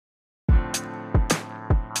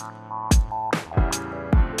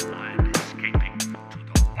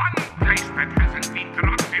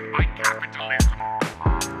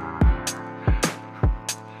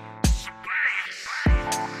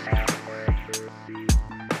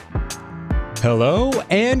Hello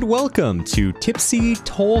and welcome to Tipsy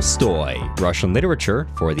Tolstoy, Russian literature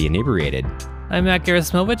for the inebriated. I'm Matt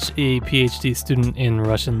Gerasimovich, a PhD student in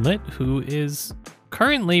Russian Lit, who is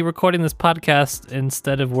currently recording this podcast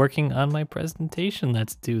instead of working on my presentation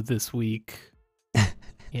that's due this week.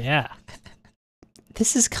 Yeah.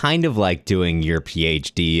 This is kind of like doing your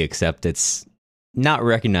PhD, except it's not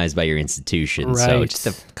recognized by your institution, so Right. just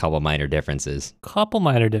a couple minor differences. Couple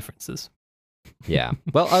minor differences. Yeah.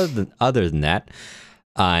 Well, other than that,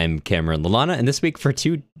 I'm Cameron Lalana, and this week for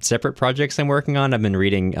two separate projects I'm working on, I've been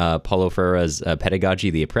reading Paulo Freire's Pedagogy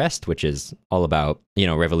the Oppressed, which is all about,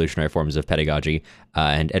 revolutionary forms of pedagogy,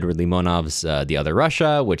 and Edward Limonov's The Other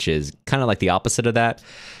Russia, which is kind of like the opposite of that.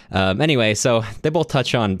 Anyway, so they both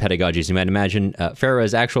touch on pedagogy, as you might imagine.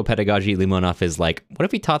 Freire's actual pedagogy, Limonov is like, what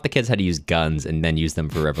if we taught the kids how to use guns and then use them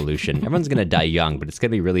for revolution? Everyone's going to die young, but it's going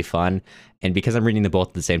to be really fun. And because I'm reading them both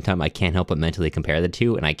at the same time, I can't help but mentally compare the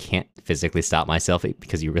two, and I can't physically stop myself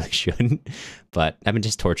because you really shouldn't. But I've been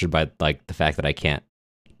just tortured by like the fact that I can't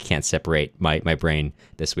separate my brain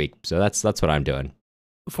this week. So that's what I'm doing.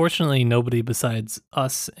 Fortunately, nobody besides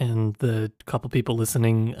us and the couple people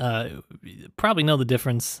listening probably know the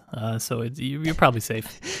difference, so you're probably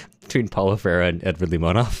safe. Between Paulo Freire and Edward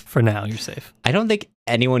Limonov. For now, you're safe. I don't think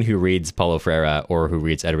anyone who reads Paulo Freire or who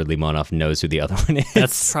reads Edward Limonov knows who the other one is.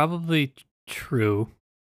 That's probably true.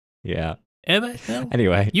 Yeah. Well,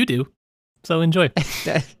 Anyway. you do, so enjoy.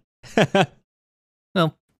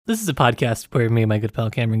 Well, this is a podcast where me and my good pal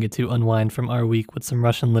Cameron get to unwind from our week with some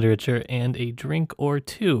Russian literature and a drink or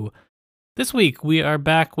two. This week, we are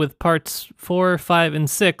back with parts 4, 5, and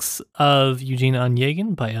 6 of Eugene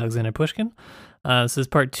Onegin by Alexander Pushkin. This is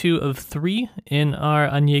part 2 of 3 in our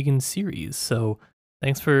Onegin series, so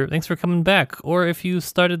thanks for coming back. Or if you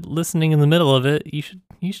started listening in the middle of it, you should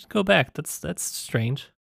go back. That's strange.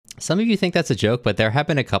 Some of you think that's a joke, but there have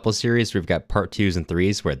been a couple series where we've got part 2s and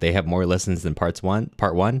 3s where they have more listens than part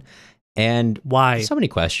 1. And why? So many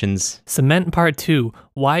questions. Cement Part 2.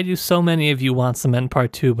 Why do so many of you want Cement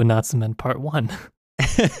Part 2 but not Cement Part 1?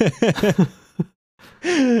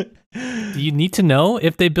 Do you need to know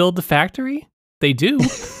if they build the factory? They do.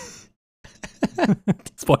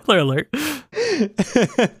 Spoiler alert.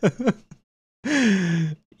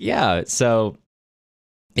 Yeah, so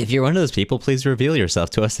if you're one of those people, please reveal yourself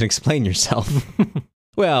to us and explain yourself.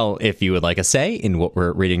 Well, if you would like a say in what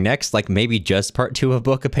we're reading next, like maybe just part 2 of a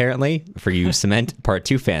book, apparently, for you Cement Part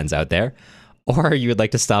 2 fans out there, or you would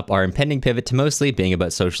like to stop our impending pivot to mostly being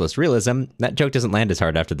about socialist realism, that joke doesn't land as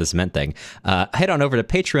hard after the cement thing, head on over to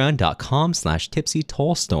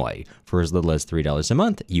patreon.com/tipsytolstoy. For as little as $3 a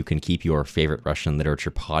month, you can keep your favorite Russian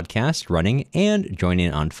literature podcast running and join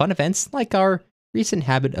in on fun events like our recent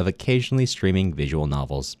habit of occasionally streaming visual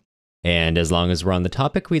novels. And as long as we're on the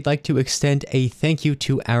topic, we'd like to extend a thank you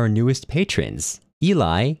to our newest patrons,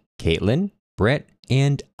 Eli, Caitlin, Brett,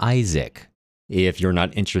 and Isaac. If you're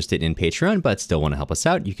not interested in Patreon but still want to help us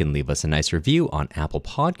out, you can leave us a nice review on Apple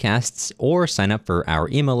Podcasts or sign up for our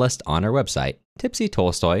email list on our website,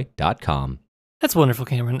 tipsytolstoy.com. That's wonderful,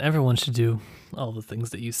 Cameron. Everyone should do all the things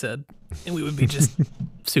that you said, and we would be just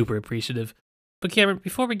super appreciative. But Cameron,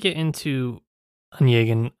 before we get into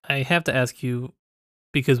Onegin, I have to ask you,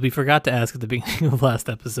 because we forgot to ask at the beginning of last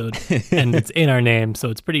episode, and it's in our name, so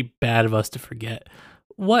it's pretty bad of us to forget.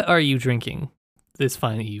 What are you drinking this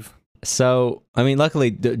fine eve? So, I mean, luckily,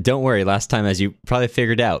 don't worry. Last time, as you probably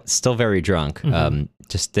figured out, still very drunk. Mm-hmm.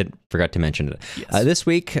 Just forgot to mention it. Yes. This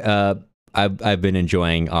week, I've been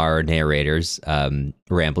enjoying our narrator's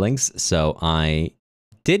ramblings. So I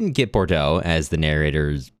didn't get Bordeaux as the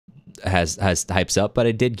narrator's has hypes up, but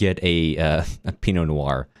I did get a Pinot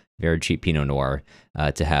Noir, very cheap Pinot Noir,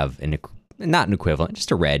 to have not an equivalent, just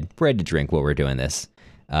a red to drink while we're doing this.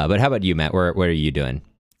 But how about you, Matt? What are you doing?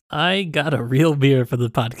 I got a real beer for the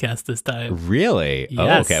podcast this time. Really?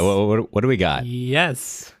 Yes. Oh, okay. Well, what do we got?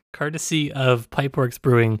 Yes. Courtesy of Pipeworks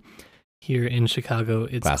Brewing here in Chicago.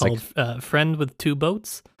 It's Classic. called Friend with Two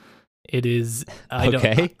Boats. It is,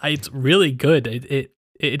 Okay. It's really good. It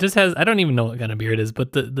just has, I don't even know what kind of beer it is,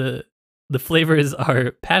 but the flavors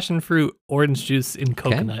are passion fruit, orange juice, and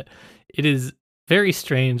coconut. It is very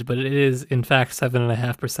strange, but it is in fact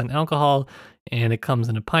 7.5% alcohol, and it comes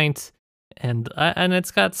in a pint, and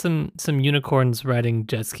it's got some unicorns riding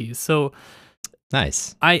jet skis. So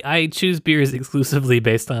Nice. I choose beers exclusively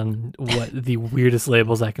based on what the weirdest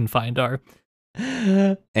labels I can find are.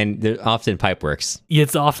 And they're often Pipeworks. Yeah,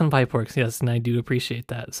 it's often Pipeworks, yes, and I do appreciate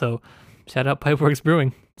that. So shout out Pipeworks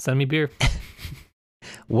Brewing. Send me beer.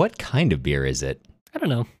 What kind of beer is it? I don't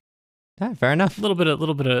know. Fair enough. A little bit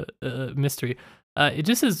of mystery. It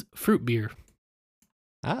just says fruit beer.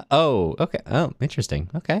 Oh, okay. Oh, interesting.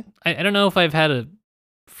 Okay. I don't know if I've had a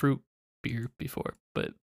fruit beer before,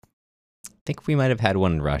 but I think we might have had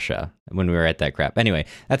one in Russia when we were at that crap. Anyway,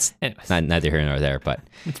 that's anyways, neither here nor there, but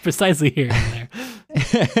it's precisely here and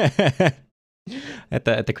there. at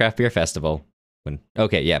the craft beer festival.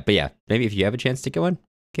 Okay, yeah, but yeah, maybe if you have a chance to go in,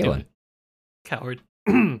 get one. Coward.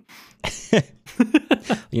 You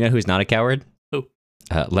know who's not a coward? Who?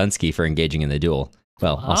 Lenski for engaging in the duel.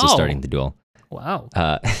 Well, also Wow. starting the duel. Wow.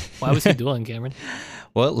 Why was he dueling, Cameron?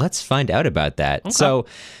 Well, let's find out about that. Okay. So,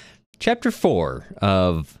 Chapter 4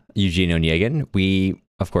 of Eugene Onegin, we,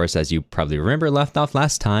 of course, as you probably remember, left off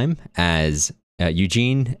last time as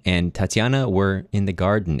Eugene and Tatiana were in the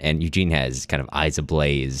garden, and Eugene has kind of eyes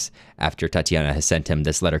ablaze after Tatiana has sent him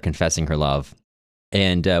this letter confessing her love.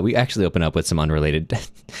 And we actually open up with some unrelated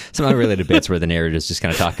bits where the narrators just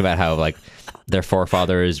kind of talk about how like their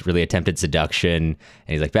forefathers really attempted seduction, and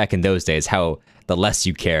he's like, back in those days, how the less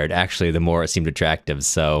you cared, actually, the more it seemed attractive.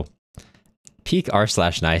 So peak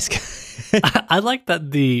r/nice. I like that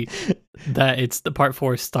it's the part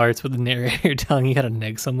 4 starts with the narrator telling you how to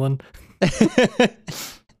neg someone.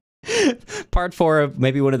 Part 4 of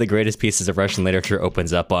maybe one of the greatest pieces of Russian literature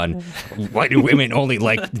opens up on why do women only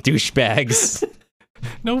like douchebags?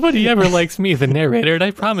 Nobody ever likes me, the narrator, and I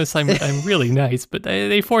promise I'm really nice, but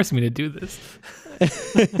they force me to do this.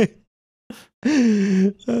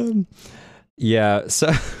 Yeah,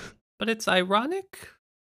 so But it's ironic.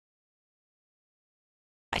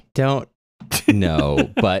 I don't know,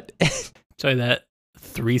 but Try that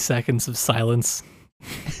 3 seconds of silence.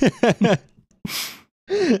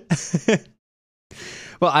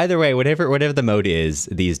 well, either way, whatever the mode is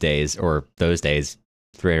these days or those days,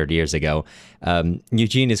 300 years ago,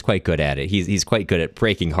 Eugene is quite good at it. He's quite good at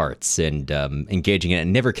breaking hearts and engaging in it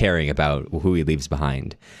and never caring about who he leaves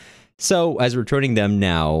behind. So as we're returning them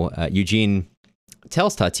now, Eugene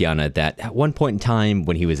tells Tatiana that at one point in time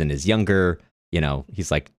when he was in his younger, he's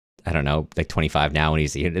like, I don't know, like 25 now, and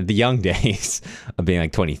he's in the young days of being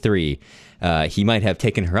like 23. He might have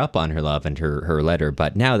taken her up on her love and her letter,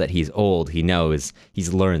 but now that he's old, he knows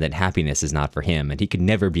he's learned that happiness is not for him, and he could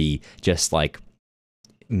never be just like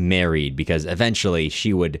married, because eventually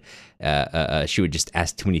she would just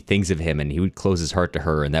ask too many things of him, and he would close his heart to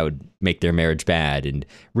her, and that would make their marriage bad. And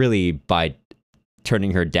really, by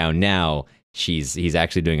turning her down now, he's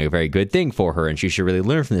actually doing a very good thing for her, and she should really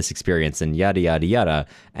learn from this experience, and yada yada yada.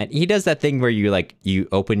 And he does that thing where you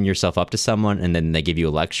open yourself up to someone, and then they give you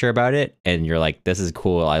a lecture about it, and you're like, this is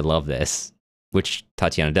cool, I love this, which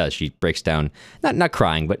Tatiana does. She breaks down, not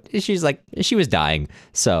crying, but she's like, she was dying,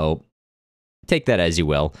 so take that as you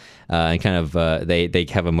will. And kind of they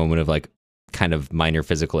have a moment of like kind of minor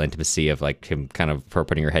physical intimacy of like him, kind of her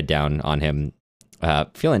putting her head down on him,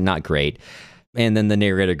 feeling not great. And then the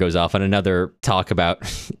narrator goes off on another talk about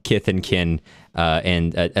kith and kin,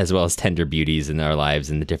 and as well as tender beauties in our lives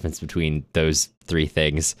and the difference between those three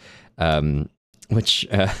things, which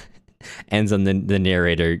ends on the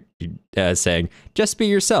narrator saying, just be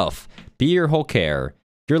yourself, be your whole care,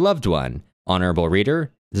 your loved one, honorable reader,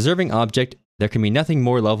 deserving object, there can be nothing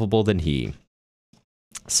more lovable than he.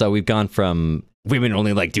 So we've gone from women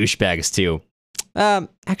only like douchebags to,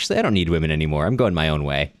 actually, I don't need women anymore. I'm going my own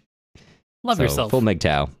way. Love yourself. Full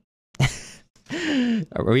MGTOW.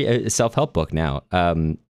 Are we a self-help book now?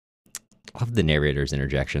 Love the narrator's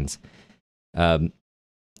interjections.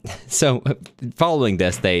 So following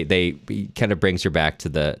this, they kind of brings her back to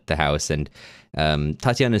the house, and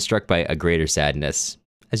Tatiana is struck by a greater sadness,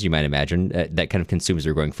 as you might imagine, that kind of consumes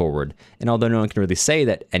her going forward. And although no one can really say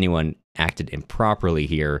that anyone acted improperly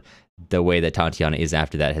here, the way that Tatiana is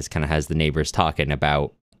after that has the neighbors talking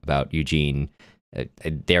about Eugene.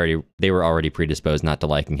 They were already predisposed not to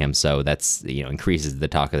liking him, so that's increases the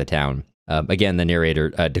talk of the town. Again, the narrator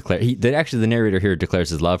the narrator here declares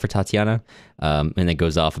his love for Tatiana, and then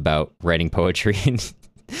goes off about writing poetry and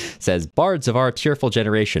says, "Bards of our cheerful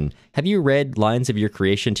generation, have you read lines of your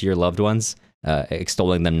creation to your loved ones?"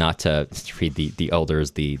 Extolling them not to read the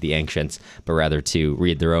elders, the ancients, but rather to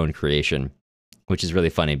read their own creation, which is really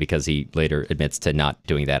funny because he later admits to not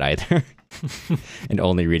doing that either. And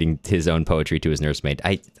only reading his own poetry to his nursemaid.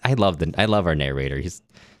 I love our narrator. He's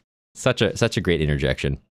such a great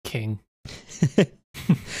interjection. King.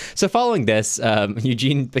 So following this,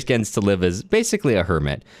 Eugene begins to live as basically a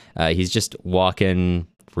hermit. He's just walking,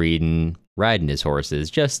 reading, riding his horses,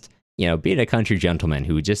 just being a country gentleman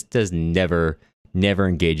who just does never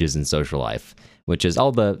engages in social life, which is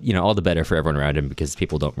all the better for everyone around him because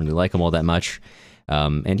people don't really like him all that much.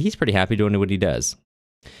 And he's pretty happy doing what he does.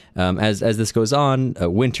 As this goes on,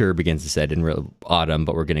 winter begins to set in, autumn,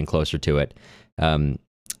 but we're getting closer to it.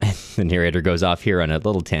 The narrator goes off here on a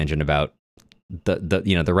little tangent about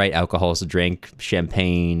the right alcohols to drink,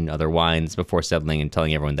 champagne, other wines, before settling and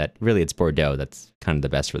telling everyone that really it's Bordeaux that's kind of the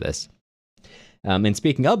best for this. And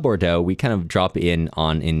speaking of Bordeaux, we kind of drop in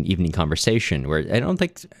on an evening conversation where I don't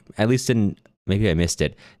think, at least maybe I missed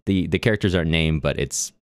it, the characters aren't named, but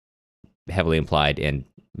it's heavily implied, and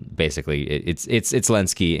basically it's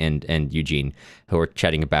Lenski and Eugene who are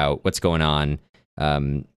chatting about what's going on,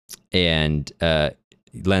 and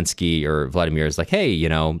Lenski or Vladimir is like, hey,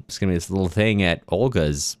 it's gonna be this little thing at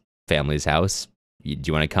Olga's family's house. Do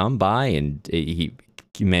you want to come by? And he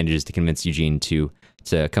manages to convince Eugene to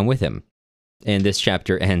come with him. And this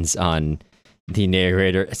chapter ends on the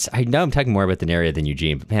narrator. I know I'm talking more about the narrator than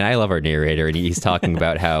Eugene, but man, I love our narrator, and he's talking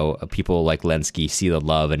about how people like Lenski see the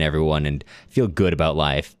love in everyone and feel good about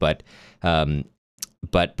life, but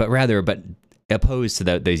opposed to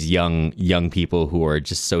those young people who are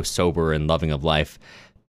just so sober and loving of life.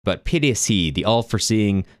 But piteous he, the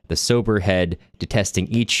all-foreseeing, the sober head, detesting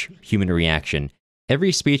each human reaction,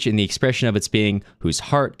 every speech in the expression of its being, whose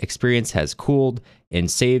heart experience has cooled and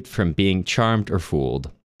saved from being charmed or fooled.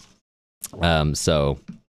 So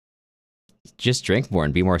just drink more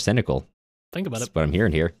and be more cynical. Think about it. What I'm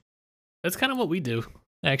hearing here. That's kind of what we do,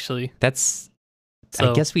 actually.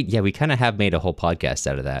 I guess we kind of have made a whole podcast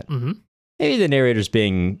out of that. Mm-hmm. Maybe the narrator's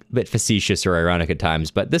being a bit facetious or ironic at times,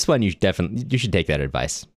 but this one you should take that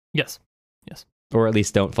advice. Yes. Or at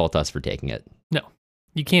least don't fault us for taking it. No,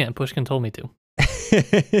 you can't. Pushkin told me to.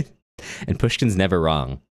 And Pushkin's never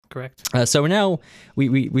wrong. Correct. So now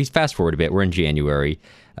we fast forward a bit. We're in January.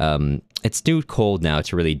 It's too cold now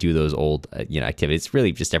to really do those old activities. It's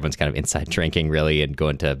really just everyone's kind of inside drinking really and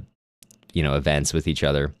going to events with each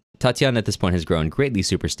other. Tatiana at this point has grown greatly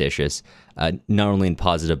superstitious, not only in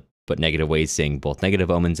positive but negative ways, seeing both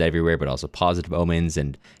negative omens everywhere, but also positive omens,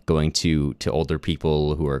 and going to older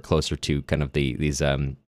people who are closer to kind of a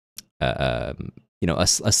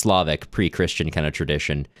Slavic pre-Christian kind of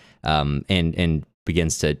tradition, and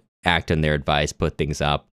begins to act on their advice, put things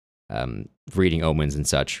up, reading omens and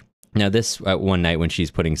such. Now this one night when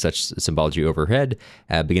she's putting such symbology over her head,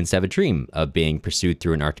 begins to have a dream of being pursued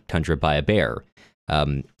through an Arctic tundra by a bear.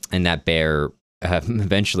 And that bear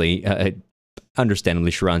eventually,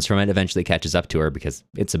 understandably, she runs from it, eventually catches up to her because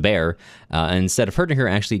it's a bear. And instead of hurting her,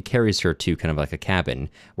 actually carries her to kind of like a cabin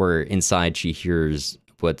where inside she hears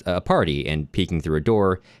a party, and peeking through a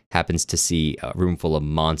door happens to see a room full of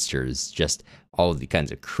monsters, just all of the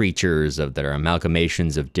kinds of creatures that are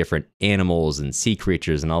amalgamations of different animals and sea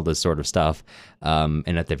creatures and all this sort of stuff. And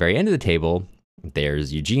at the very end of the table,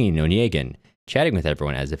 there's Eugene Onegin chatting with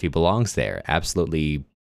everyone as if he belongs there, absolutely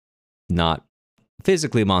not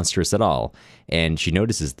physically monstrous at all. And she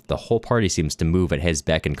notices that the whole party seems to move at his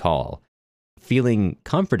beck and call. Feeling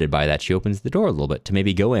comforted by that, she opens the door a little bit to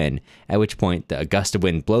maybe go in, at which point a gust of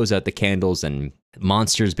wind blows out the candles and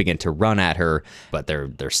monsters begin to run at her, but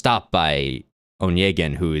they're stopped by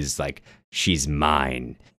Onegin, who is like, she's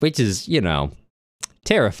mine, which is,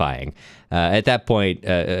 terrifying. At that point,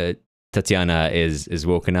 Tatiana is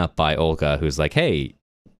woken up by Olga, who's like, hey,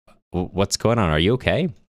 what's going on? Are you okay?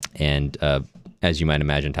 And as you might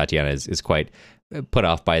imagine, Tatiana is quite put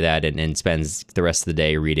off by that and spends the rest of the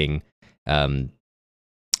day reading,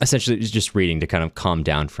 essentially just reading to kind of calm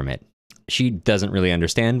down from it. She doesn't really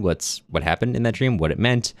understand what happened in that dream, what it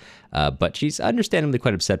meant, but she's understandably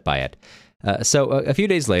quite upset by it. So a few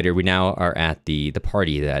days later, we now are at the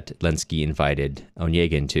party that Lenski invited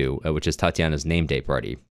Onegin to, which is Tatiana's name day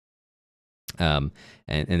party. And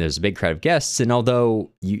there's a big crowd of guests. And although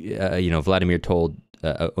Vladimir told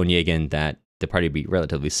Onegin that the party would be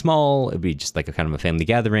relatively small, it'd be just like a kind of a family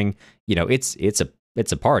gathering. It's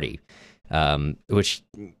a party, which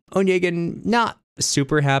Onegin not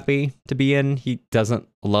super happy to be in. He doesn't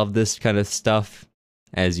love this kind of stuff,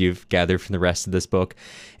 as you've gathered from the rest of this book.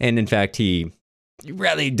 And in fact, he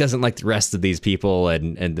really doesn't like the rest of these people,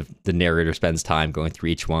 and the narrator spends time going through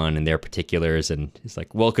each one and their particulars, and he's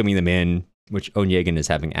like welcoming them in, which Onegin is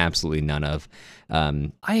having absolutely none of.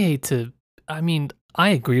 I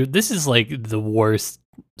agree. This is like the worst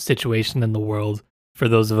situation in the world for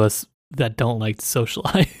those of us that don't like to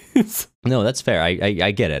socialize. No, that's fair.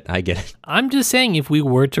 I get it. I'm just saying, if we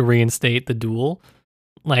were to reinstate the duel,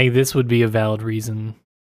 like, this would be a valid reason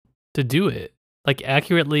to do it. Like,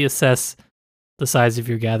 accurately assess the size of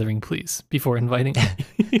your gathering, please, before inviting.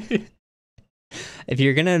 If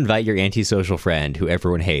you're going to invite your antisocial friend who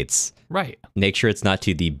everyone hates, right, make sure it's not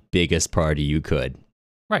to the biggest party you could.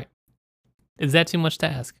 Right. Is that too much to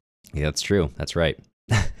ask? Yeah, that's true. That's right.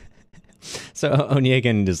 So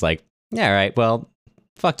Onegin is like, yeah, all right, well,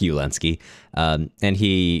 fuck you, Lenski. And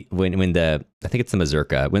he, when the, I think it's the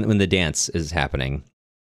mazurka, when the dance is happening,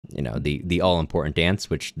 you know, the all-important dance,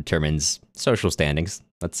 which determines social standings,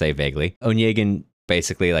 let's say vaguely, Onegin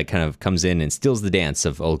basically like kind of comes in and steals the dance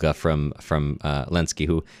of Olga from Lenski,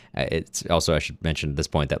 who it's also, I should mention at this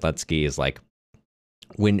point that Lenski is like,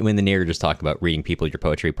 when the narrator's talking about reading people your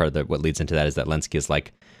poetry, part of what leads into that is that Lenski is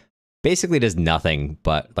like, basically does nothing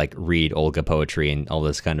but like read Olga poetry and all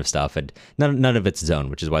this kind of stuff, and none of it's his own,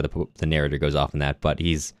 which is why the narrator goes off on that. But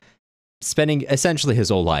he's spending essentially his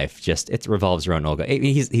whole life it revolves around Olga.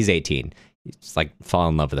 He's 18. He's like fall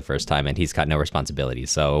in love for the first time, and he's got no responsibility.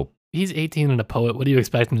 So he's 18 and a poet. What do you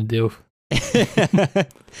expect him to do?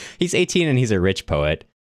 He's 18 and he's a rich poet.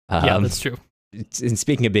 Yeah, that's true. And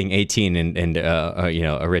speaking of being 18 and you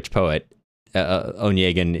know, a rich poet,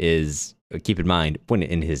 Onegin is. Keep in mind, when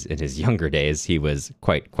in his younger days, he was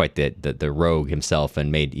quite the rogue himself,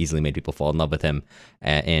 and easily made people fall in love with him.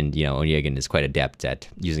 And you know, Onegin is quite adept at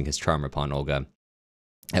using his charm upon Olga.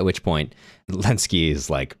 At which point, Lenski is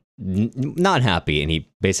like not happy, and he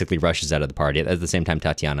basically rushes out of the party. At the same time,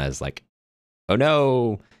 Tatiana is like, "Oh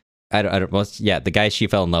no, I don't. Well, yeah, the guy she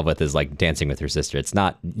fell in love with is like dancing with her sister. It's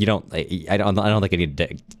not. I don't think I need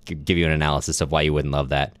to give you an analysis of why you wouldn't love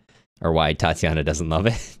that, or why Tatiana doesn't love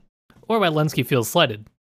it." Or why Lenski feels slighted.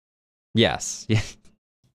 Yes. Yeah.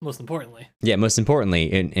 Most importantly. Yeah, most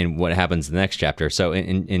importantly in what happens in the next chapter. So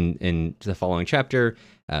in the following chapter,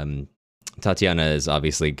 Tatiana is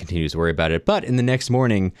obviously continues to worry about it. But in the next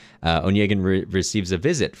morning, Onegin receives a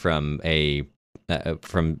visit from a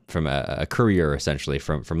courier, essentially,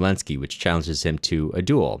 from Lenski, which challenges him to a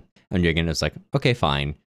duel. Onegin is like, okay,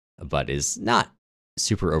 fine, but is not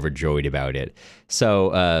super overjoyed about it. So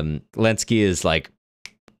Lenski is like,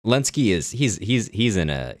 he's in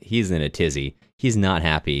a tizzy. He's not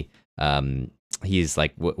happy. He's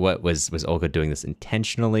like, what was Olga doing this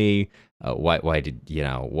intentionally? Why did, you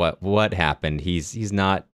know, what happened? He's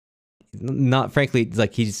not frankly,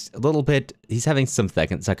 like he's a little bit, he's having some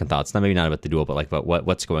second thoughts. Maybe not about the duel, but like about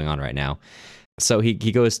what's going on right now. So he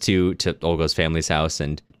goes to Olga's family's house,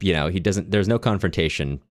 and you know, there's no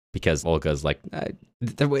confrontation because Olga's like,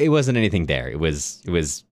 it wasn't anything there. It was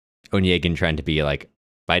Onegin trying to be like,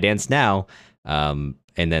 I dance now, and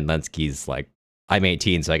then Lenski's like, I'm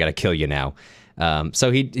 18, so I gotta kill you now. So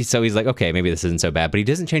he's like, okay, maybe this isn't so bad, but he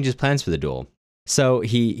doesn't change his plans for the duel. So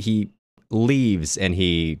he leaves and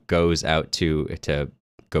he goes out to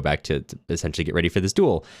go back to essentially get ready for this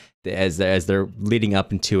duel. As they're leading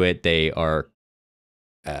up into it, they are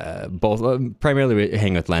both primarily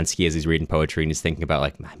hanging with Lenski as he's reading poetry and he's thinking about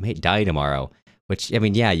like, I might die tomorrow. Which, I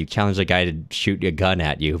mean, yeah, you challenge a guy to shoot a gun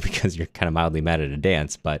at you because you're kind of mildly mad at a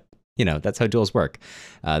dance, but, you know, that's how duels work.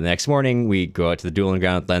 The next morning, we go out to the dueling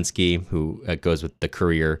ground with Lenski, who goes with the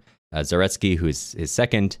courier, Zaretsky, who's his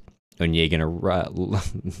second. Onegin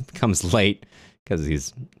comes late because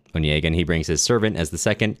he's Onegin. He brings his servant as the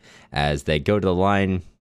second. As they go to the line,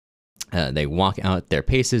 they walk out their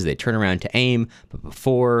paces, they turn around to aim, but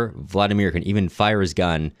before Vladimir can even fire his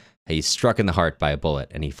gun, he's struck in the heart by a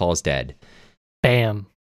bullet, and he falls dead. Bam.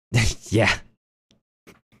 Yeah.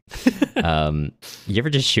 You ever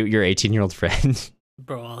just shoot your 18-year-old friend?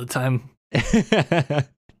 Bro, all the time. So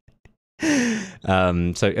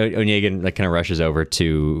Onegin like kind of rushes over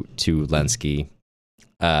to Lenski,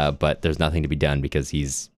 but there's nothing to be done because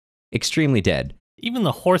he's extremely dead. Even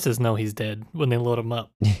the horses know he's dead when they load him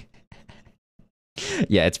up.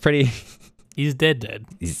 Yeah, it's pretty... He's dead.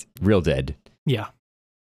 He's real dead. Yeah.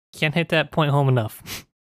 Can't hit that point home enough.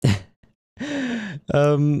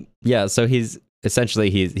 Yeah, so he's essentially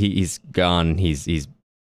he's gone, he's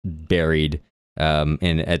buried,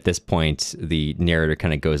 and at this point the narrator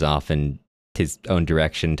kind of goes off in his own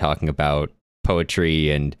direction, talking about poetry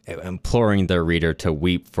and imploring the reader to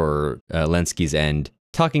weep for Lenski's end,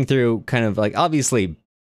 talking through kind of like, obviously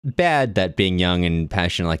bad that being young and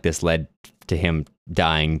passionate like this led to him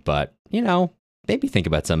dying, but you know, maybe think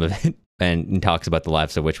about some of it, and talks about the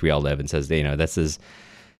lives of which we all live, and says, you know, this is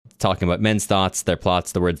talking about men's thoughts, their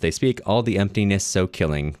plots, the words they speak, all the emptiness so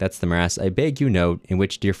killing. That's the morass, I beg you note, in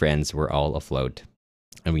which dear friends were all afloat.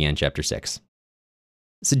 And we end chapter 6.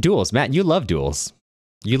 So duels, Matt, you love duels.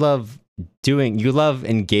 You love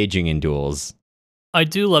engaging in duels. I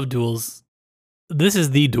do love duels. This is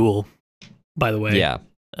the duel, by the way. Yeah.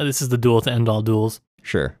 This is the duel to end all duels.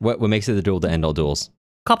 Sure. What makes it the duel to end all duels?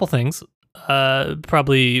 Couple things.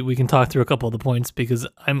 Probably we can talk through a couple of the points because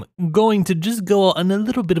I'm going to just go on a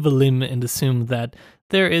little bit of a limb and assume that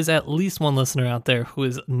there is at least one listener out there who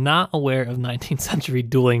is not aware of 19th century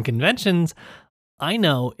dueling conventions. I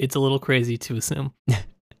know it's a little crazy to assume.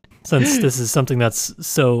 since this is something that's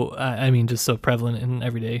so, just so prevalent in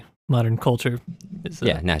everyday modern culture. Is,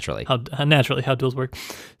 naturally. How duels work.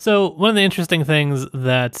 So one of the interesting things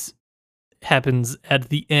that happens at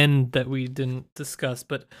the end that we didn't discuss,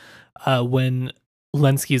 but when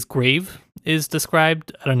Lenski's grave is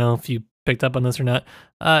described, I don't know if you picked up on this or not,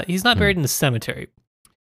 he's not buried in the cemetery.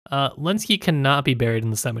 Lenski cannot be buried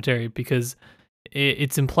in the cemetery because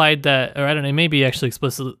it's implied that, or I don't know, maybe actually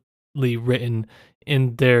explicitly written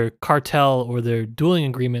in their cartel or their dueling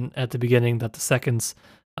agreement at the beginning that the seconds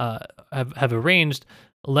have arranged.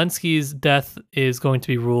 Lenski's death is going to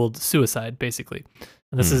be ruled suicide, basically.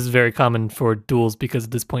 And this is very common for duels because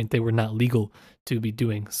at this point they were not legal to be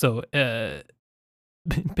doing. So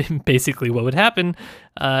basically what would happen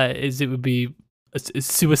is it would be a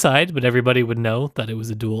suicide, but everybody would know that it was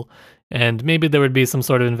a duel. And maybe there would be some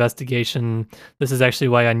sort of investigation. This is actually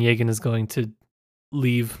why Onegin is going to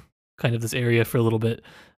leave kind of this area for a little bit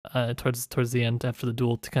towards the end after the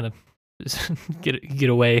duel to kind of just get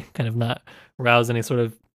away, kind of not rouse any sort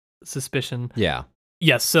of suspicion. Yeah.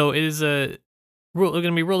 Yes, so it is going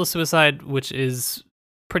to be ruled a suicide, which is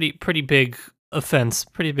pretty big offense,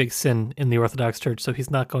 pretty big sin in the Orthodox Church. So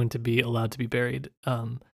he's not going to be allowed to be buried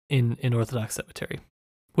in Orthodox cemetery,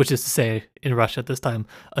 which is to say, in Russia at this time,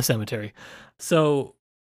 a cemetery. So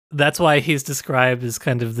that's why he's described as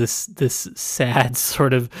kind of this sad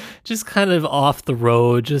sort of just kind of off the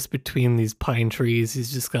road, just between these pine trees.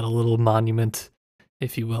 He's just got a little monument,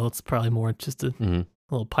 if you will. It's probably more just a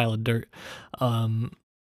little pile of dirt.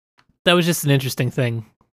 That was just an interesting thing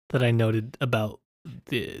that I noted about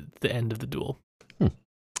the end of the duel.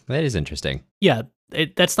 That is interesting. Yeah,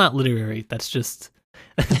 that's not literary. That's just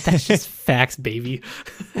facts, baby.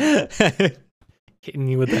 Hitting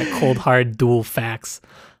you with that cold hard duel facts.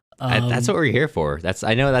 That's what we're here for.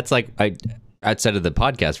 I know that's like outside of the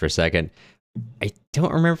podcast for a second. I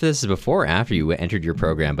don't remember if this is before or after you entered your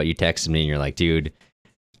program, but you texted me and you're like, dude,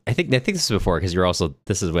 I think this is before because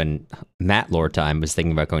this is when Matt Lortime was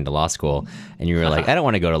thinking about going to law school, and you were like, I don't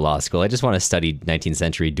want to go to law school. I just want to study 19th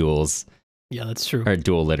century duels. Yeah, that's true. Or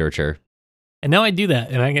duel literature. And now I do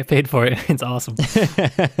that, and I get paid for it. It's awesome.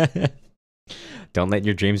 Don't let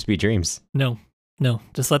your dreams be dreams. No,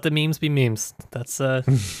 just let the memes be memes. That's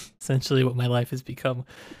essentially what my life has become.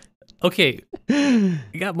 Okay,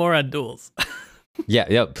 you got more on duels.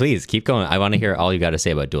 Yeah, please keep going. I want to hear all you got to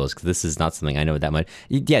say about duels because this is not something I know that much.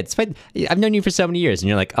 Yeah, despite I've known you for so many years, and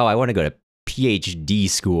you're like, oh, I want to go to PhD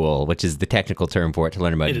school, which is the technical term for it, to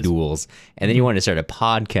learn about duels. And then you wanted to start a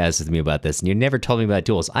podcast with me about this, and you never told me about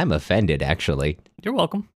duels. I'm offended, actually. You're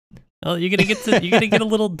welcome. Well, you're gonna get a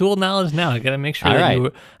little dual knowledge now. I gotta make sure that I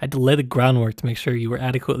had to lay the groundwork to make sure you were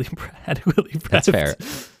adequately prepped. That's fair.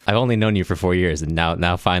 I've only known you for 4 years, and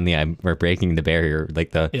now finally we're breaking the barrier, like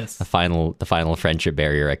the final friendship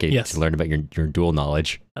barrier. I get to learn about your dual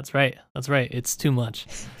knowledge. That's right. It's too much.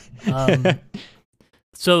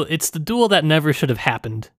 So it's the duel that never should have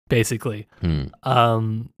happened, basically,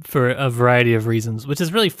 for a variety of reasons, which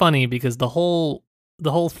is really funny because the whole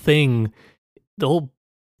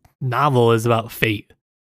novel is about fate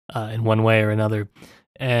in one way or another,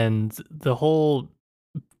 and the whole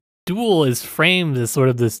duel is framed as sort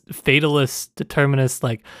of this fatalist, determinist,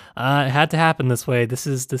 like it had to happen this way. This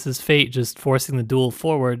is fate just forcing the duel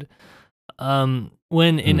forward. When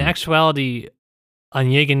in actuality,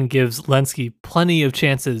 Onegin gives Lenski plenty of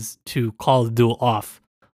chances to call the duel off,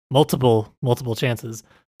 multiple chances.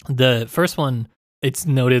 The first one, it's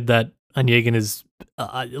noted that Onegin is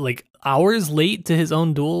like hours late to his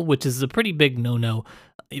own duel, which is a pretty big no-no.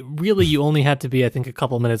 Really, you only had to be, I think, a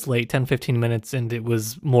couple minutes late, 10, 15 minutes, and it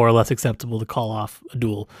was more or less acceptable to call off a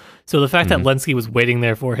duel. So the fact that Lenski was waiting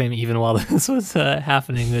there for him even while this was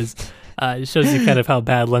happening is shows you kind of how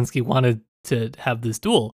bad Lenski wanted to have this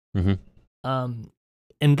duel.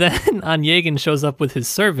 And then Onegin shows up with his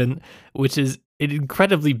servant, which is an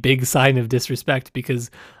incredibly big sign of disrespect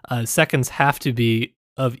because seconds have to be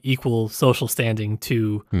of equal social standing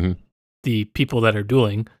to the people that are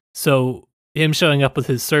dueling. So him showing up with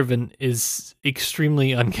his servant is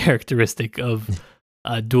extremely uncharacteristic of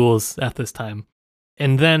duels at this time.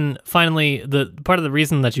 And then finally, the part of the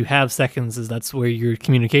reason that you have seconds is that's where your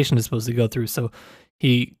communication is supposed to go through. So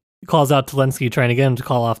he calls out to Lenski trying to get him to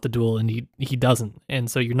call off the duel, and he doesn't.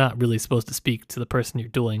 And so you're not really supposed to speak to the person you're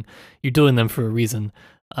dueling. You're dueling them for a reason.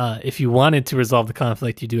 If you wanted to resolve the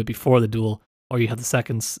conflict, you do it before the duel, or you have the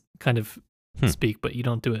seconds kind of speak, but you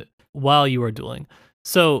don't do it while you are dueling.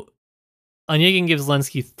 So Onegin gives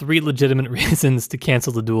Lenski 3 legitimate reasons to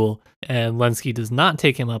cancel the duel, and Lenski does not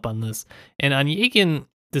take him up on this. And Onegin,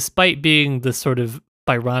 despite being this sort of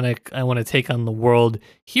Byronic, I want to take on the world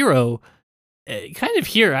hero, kind of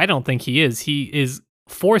here, I don't think he is. He is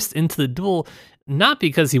forced into the duel, not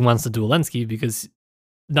because he wants to duel Lenski, because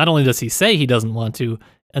not only does he say he doesn't want to,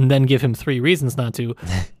 and then give him 3 reasons not to,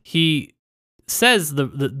 he says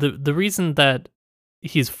the reason that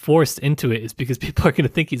he's forced into it is because people are going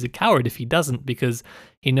to think he's a coward if he doesn't, because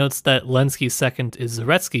he notes that Lenski's second is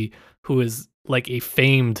Zaretsky, who is like a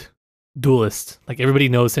famed duelist. Like everybody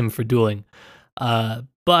knows him for dueling.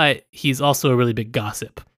 But he's also a really big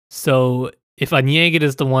gossip. So if Onegin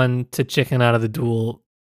is the one to chicken out of the duel,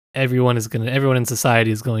 everyone in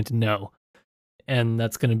society is going to know. And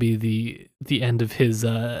that's going to be the end of his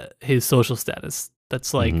social status.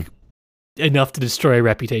 That's like enough to destroy a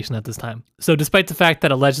reputation at this time. So despite the fact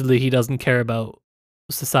that allegedly he doesn't care about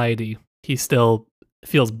society, he still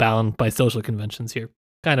feels bound by social conventions here.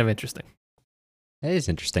 Kind of interesting. That is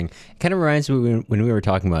interesting. It kind of reminds me when we were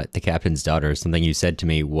talking about the captain's daughter, something you said to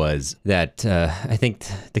me was that I think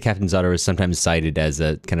the captain's daughter was sometimes cited as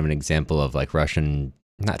a kind of an example of like Russian,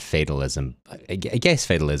 not fatalism, I guess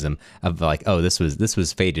fatalism, of like, oh, this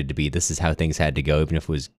was fated to be, this is how things had to go, even if it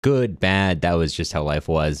was good, bad, that was just how life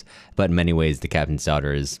was. But in many ways, the captain's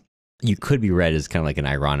daughter is, you could be read as kind of like an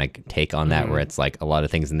ironic take on that, where it's like a lot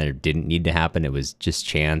of things in there didn't need to happen. It was just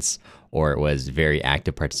chance, or it was very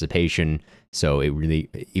active participation. So it really,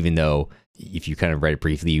 even though if you kind of read it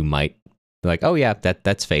briefly, you might be like, oh yeah,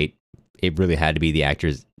 that's fate. It really had to be the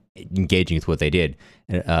actors engaging with what they did.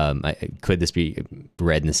 Could this be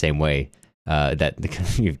read in the same way that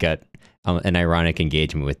you've got an ironic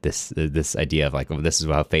engagement with this idea of like, oh, this is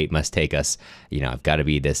how fate must take us. You know, I've got to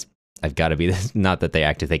be this. Not that they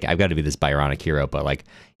actively think I've got to be this Byronic hero, but like,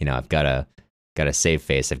 you know, I've got to save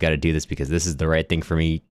face. I've got to do this because this is the right thing for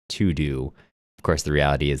me to do. Of course, the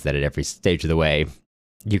reality is that at every stage of the way,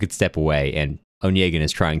 you could step away, and Onegin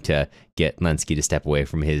is trying to get Lenski to step away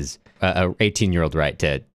from his 18-year-old right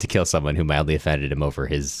to kill someone who mildly offended him over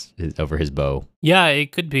his bow. Yeah,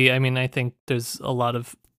 it could be. I mean, I think there's a lot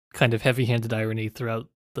of kind of heavy-handed irony throughout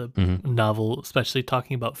the novel, especially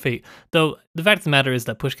talking about fate. Though the fact of the matter is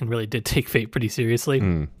that Pushkin really did take fate pretty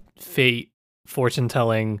seriously. Fate,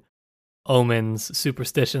 fortune-telling, omens,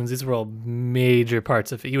 superstitions, these were all major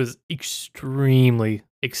parts of it. He was extremely,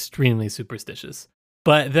 extremely superstitious.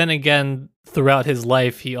 But then again, throughout his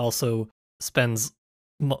life, he also spends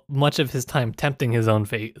much of his time tempting his own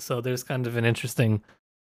fate. So there's kind of an interesting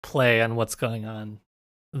play on what's going on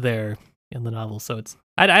there in the novel. So it's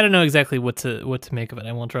I don't know exactly what to make of it.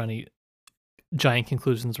 I won't draw any giant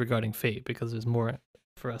conclusions regarding fate because there's more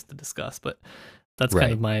for us to discuss. But that's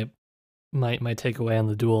kind of my takeaway on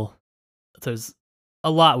the duel. There's a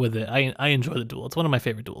lot with it. I enjoy the duel. It's one of my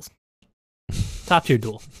favorite duels. Top tier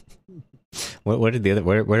duel. What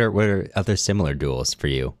are other similar duels for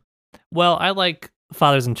you? Well, I like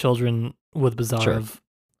Fathers and Children with Bazarov. Sure.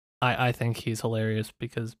 I think he's hilarious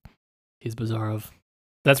because he's Bazarov.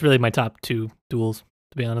 That's really my top 2 duels,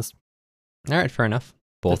 to be honest. All right, fair enough.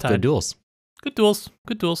 Both good duels. Good duels.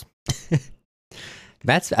 Good duels.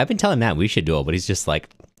 I've been telling Matt we should duel, but he's just like,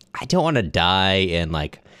 I don't want to die, and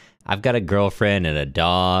like, I've got a girlfriend and a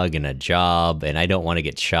dog and a job, and I don't want to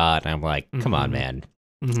get shot. And I'm like, come on, man.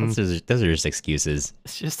 Those are just excuses.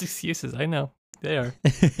 It's just excuses. I know. They are.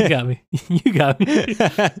 You got me. You got me.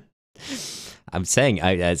 I'm saying,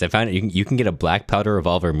 as I found it, you can get a black powder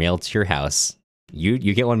revolver mailed to your house. You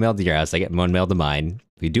get one mailed to your house. I get one mailed to mine.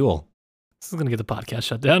 We duel. This is going to get the podcast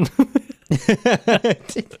shut down.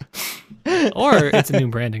 Or it's a new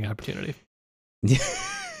branding opportunity.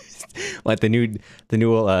 Like the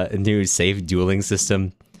new safe dueling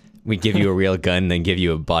system. We give you a real gun, then give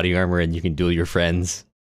you a body armor, and you can duel your friends.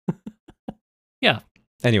 Yeah.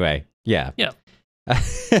 Anyway, yeah. Yeah.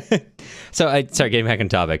 So getting back on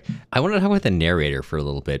topic, I want to talk about the narrator for a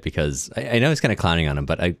little bit because I know it's kind of clowning on him,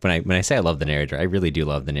 but when I say I love the narrator, I really do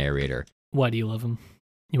love the narrator. Why do you love him?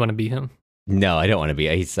 You want to be him? No, I don't want to be.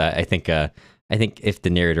 I think if the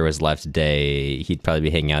narrator was left today, he'd probably be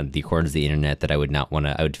hanging out in the corners of the internet that I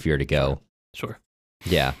would fear to go. Sure.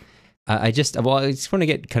 Yeah. I just want to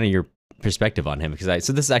get kind of your perspective on him because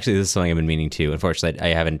this is something I've been meaning to. Unfortunately,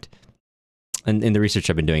 I haven't. In the research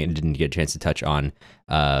I've been doing, I didn't get a chance to touch on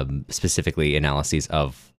specifically analyses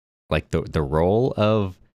of like the role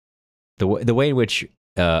of the way in which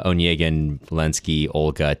Onegin, Lenski,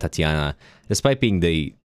 Olga, Tatiana, despite being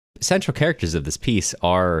the central characters of this piece,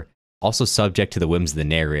 are also subject to the whims of the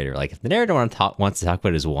narrator. Like if the narrator wants to talk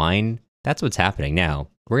about his wine, that's what's happening now.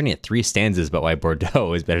 We're gonna get 3 stanzas about why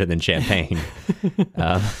Bordeaux is better than Champagne,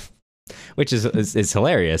 which is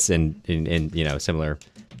hilarious and you know similar.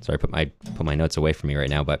 Sorry, put my notes away from me right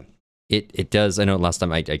now, but it does. I know last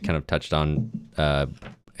time I kind of touched on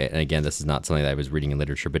and again, this is not something that I was reading in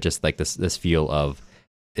literature, but just like this feel of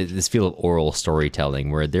oral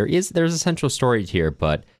storytelling where there's a central story here,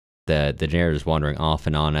 but the narrator is wandering off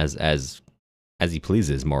and on as he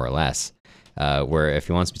pleases, more or less. Where if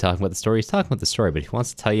he wants to be talking about the story, he's talking about the story, but if he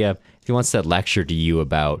wants to tell you, if he wants to lecture to you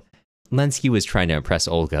about Lenski was trying to impress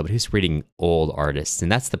Olga, but he's reading old artists,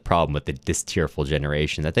 and that's the problem with this tearful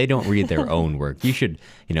generation, that they don't read their own work. You should,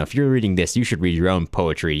 if you're reading this, you should read your own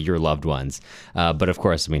poetry, your loved ones. But of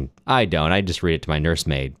course, I mean, I don't. I just read it to my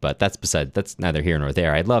nursemaid, but that's neither here nor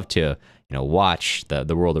there. I'd love to, watch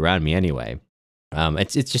the world around me anyway.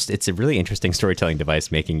 It's a really interesting storytelling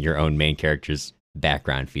device, making your own main characters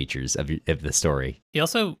background features of the story. He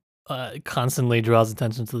also constantly draws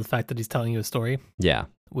attention to the fact that he's telling you a story. Yeah.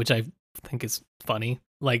 Which I think is funny.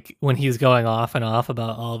 Like when he's going off and off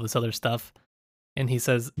about all this other stuff, and he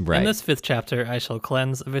says, in this 5th chapter, I shall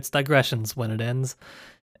cleanse of its digressions when it ends.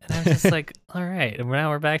 And I'm just like, all right. And now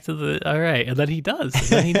we're back to all right. And then he does. And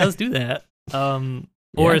then he does do that.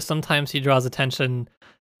 Or sometimes he draws attention.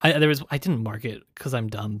 I didn't mark it because I'm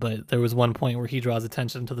dumb, but there was one point where he draws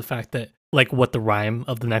attention to the fact that, like, what the rhyme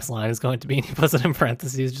of the next line is going to be, and he puts it in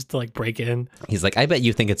parentheses just to, like, break in. He's like, I bet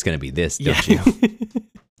you think it's going to be this, don't you?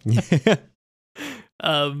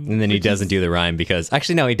 And then he doesn't do the rhyme because,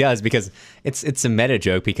 actually, no, he does, because it's a meta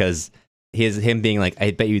joke, because him being like, I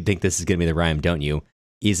bet you think this is going to be the rhyme, don't you?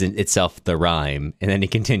 Isn't itself the rhyme, and then he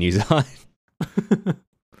continues on.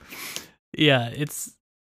 Yeah,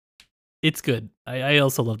 it's good. I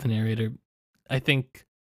also love the narrator. I think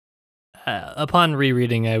upon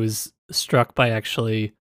rereading, I was struck by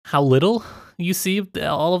actually how little you see of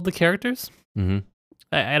all of the characters. Mm-hmm.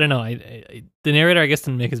 I don't know. The narrator, I guess,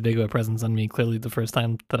 didn't make as big of a presence on me, clearly, the first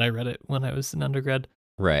time that I read it when I was in undergrad.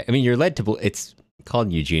 Right. I mean, you're led to... It's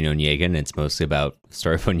called Eugene Onegin. It's mostly about the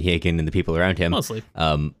story of Onegin and the people around him. Mostly.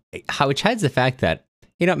 Which hides the fact that,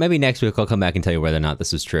 maybe next week I'll come back and tell you whether or not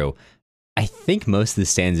this is true. I think most of the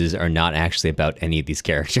stanzas are not actually about any of these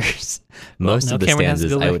characters. Most of the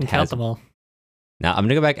stanzas I would have them all. Now I'm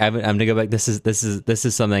gonna go back. I'm gonna go back. This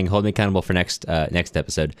is something. Hold me accountable for next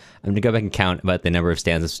episode. I'm gonna go back and count about the number of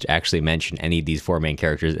stanzas which actually mention any of these 4 main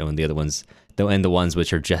characters, and the other ones, and the ones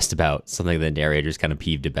which are just about something the narrator's kind of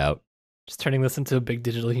peeved about. Just turning this into a big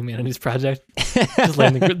digital humanities project. Just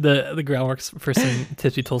laying the groundwork for some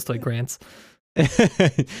Tipsy Tolstoy grants.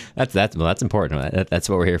 That's important. That's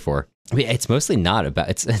what we're here for. I mean, it's mostly not about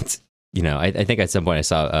it's I think at some point I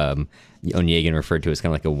saw Onegin referred to as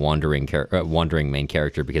kind of like a wandering main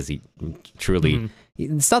character, because he truly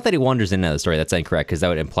it's not that he wanders in and out of the story. That's incorrect, because that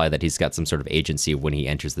would imply that he's got some sort of agency when he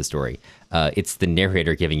enters the story. It's the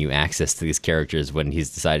narrator giving you access to these characters when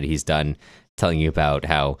he's decided he's done telling you about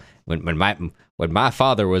how when my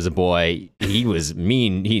father was a boy, he was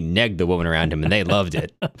mean, he negged the woman around him and they loved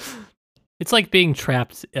it. It's like being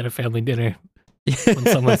trapped at a family dinner when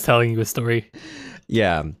someone's telling you a story.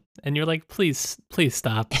 Yeah. And you're like, please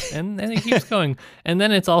stop. And then it keeps going. And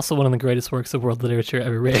then it's also one of the greatest works of world literature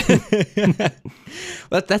ever written.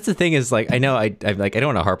 Well, that's the thing is, like, I know I don't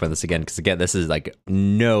want to harp on this again, because again, this is like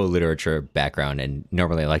no literature background, and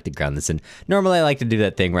normally I like to ground this in. Normally I like to do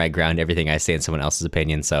that thing where I ground everything I say in someone else's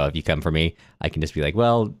opinion. So if you come for me, I can just be like,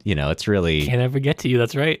 well, it's really... Can't ever get to you,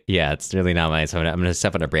 that's right. Yeah, it's really not mine. So I'm going to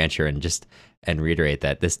step on a branch here and reiterate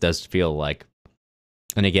that this does feel like...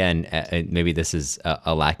 And again, maybe this is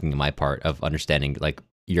a lacking in my part of understanding like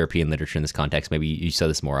European literature in this context. Maybe you saw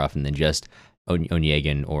this more often than just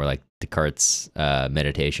Onegin or like Descartes'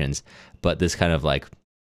 Meditations, but this kind of like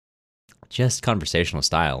just conversational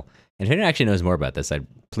style. And if anyone actually knows more about this, I'd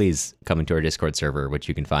please come into our Discord server, which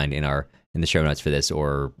you can find in the show notes for this,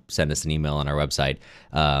 or send us an email on our website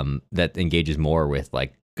that engages more with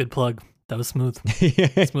like... Good plug. That was smooth.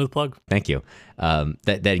 Smooth plug. Thank you.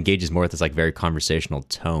 That engages more with this like very conversational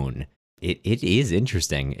tone. It is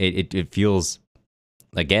interesting. It feels,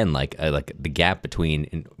 again, like the gap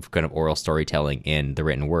between kind of oral storytelling and the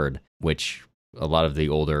written word, which a lot of the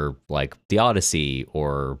older, like the Odyssey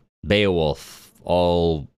or Beowulf,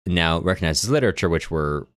 all now recognized as literature, which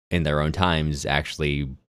were in their own times actually,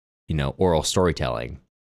 oral storytelling.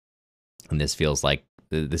 And this feels like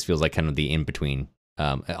kind of the in between.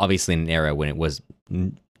 Obviously in an era when it was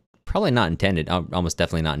probably not intended, almost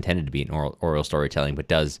definitely not intended to be an oral storytelling, but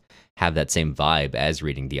does have that same vibe as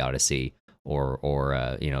reading the Odyssey or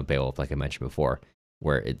Beowulf, like I mentioned before,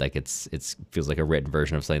 where it feels like a written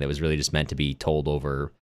version of something that was really just meant to be told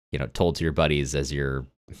over, told to your buddies as you're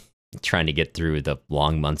trying to get through the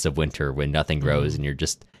long months of winter when nothing grows and you're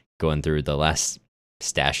just going through the last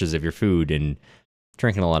stashes of your food and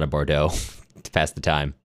drinking a lot of Bordeaux to pass the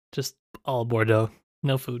time. Just all Bordeaux.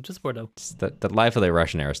 No food, just Bordeaux. It's the life of the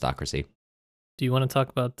Russian aristocracy. Do you want to talk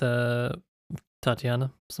about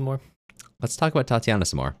Tatiana some more? Let's talk about Tatiana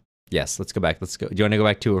some more. Yes, let's go back. Let's go. Do you want to go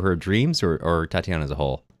back to her dreams or Tatiana as a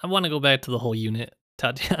whole? I want to go back to the whole unit,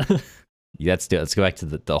 Tatiana. Let's do it. Let's go back to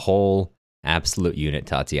the whole absolute unit,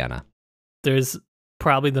 Tatiana. There's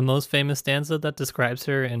probably the most famous stanza that describes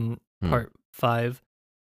her in part 5,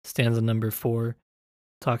 stanza number 4,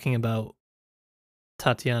 talking about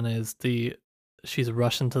Tatiana is she's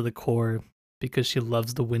Russian to the core because she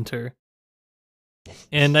loves the winter.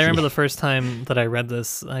 And I remember the first time that I read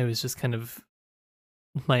this, I was just kind of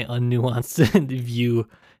my unnuanced view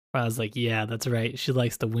where I was like, yeah, that's right. She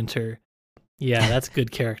likes the winter. Yeah, that's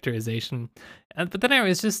good characterization. But then I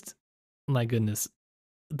was just, my goodness,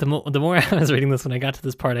 the more I was reading this, when I got to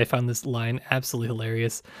this part, I found this line absolutely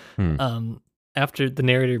hilarious. After the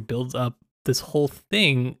narrator builds up this whole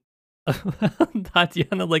thing,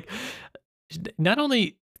 Tatiana, like, not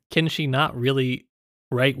only can she not really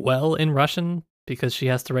write well in Russian because she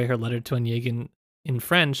has to write her letter to Onegin in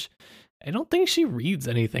French, I don't think she reads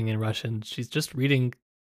anything in Russian. She's just reading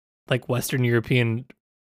like Western European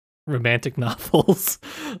romantic novels.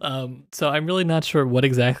 So I'm really not sure what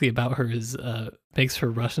exactly about her makes her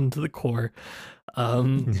Russian to the core. I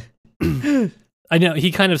know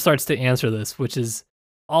he kind of starts to answer this, which is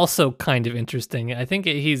also kind of interesting. I think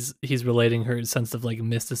he's relating her sense of like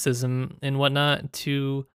mysticism and whatnot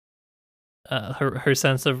to her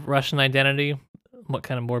sense of Russian identity, what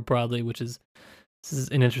kind of more broadly, which is this is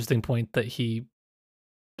an interesting point that he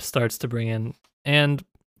starts to bring in. And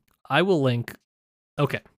I will link.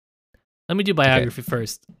 Okay, let me do biography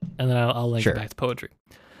first, and then I'll link back to poetry.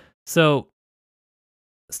 So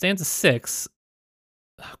stanza 6.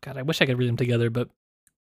 Oh God, I wish I could read them together, but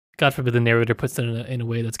God forbid the narrator puts it in a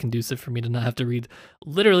way that's conducive for me to not have to read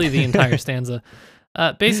literally the entire stanza.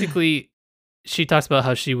 Basically, she talks about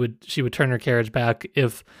how she would turn her carriage back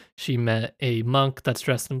if she met a monk that's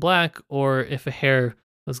dressed in black, or if a hare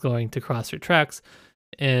was going to cross her tracks.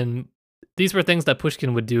 And these were things that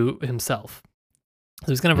Pushkin would do himself.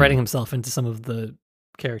 So he's kind of writing himself into some of the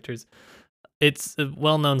characters. It's a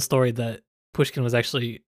well-known story that Pushkin was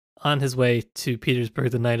actually on his way to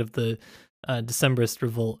Petersburg the night of the Decembrist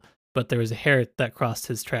revolt, but there was a hare that crossed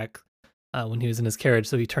his track when he was in his carriage,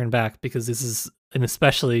 so he turned back because this is an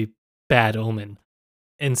especially bad omen.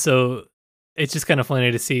 And so it's just kind of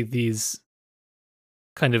funny to see these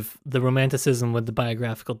kind of the romanticism with the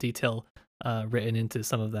biographical detail written into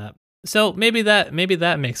some of that. So maybe that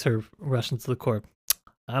makes her Russian to the core.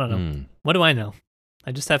 I don't know. What do I know?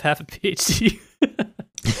 I just have half a PhD.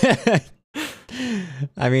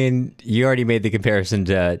 I mean, you already made the comparison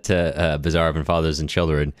to Bazarov and Fathers and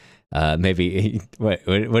Children. Maybe what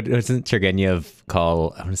doesn't Turgenev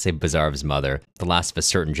call? I want to say Bazarov's mother, the last of a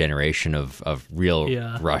certain generation of real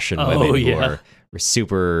Russian women who are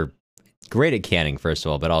super great at canning, first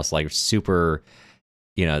of all, but also like super,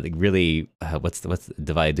 really what's the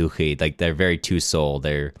Dvayaduchi? Like they're very two-soul.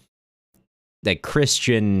 They're like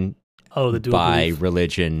Christian by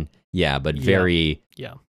religion, but very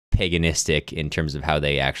paganistic in terms of how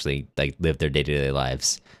they actually like live their day-to-day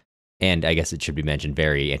lives. And I guess it should be mentioned,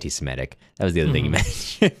 very anti-Semitic. That was the other thing you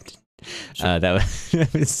mentioned. That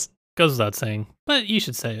was goes without saying, but you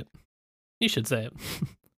should say it.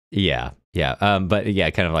 Yeah. But yeah,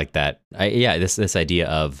 kind of like that. This idea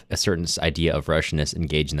of a certain idea of Russianness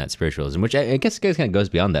engaged in that spiritualism, which I guess kind of goes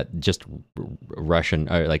beyond that. Just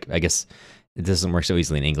Russian, or like I guess it doesn't work so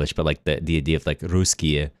easily in English, but like the idea of like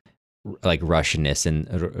Ruskiye, like Russianness,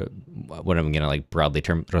 and what I'm gonna like broadly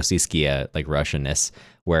term Rossiyskiye, like Russianness,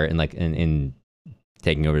 where in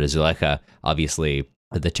taking over to Zulekha, obviously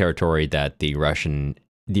the territory that the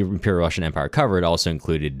Imperial Russian Empire covered also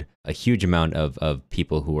included a huge amount of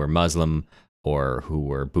people who were Muslim, or who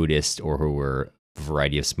were Buddhist, or who were a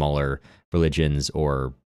variety of smaller religions,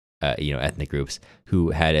 or ethnic groups who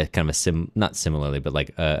had a kind of not similarly, but like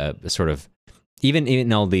a sort of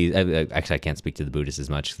even all these. Actually, I can't speak to the Buddhists as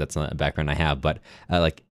much because that's not a background I have, but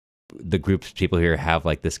like the groups of people here have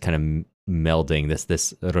like this kind of melding, this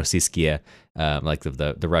Rossiyskiye, like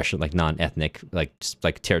the Russian, like non-ethnic, like just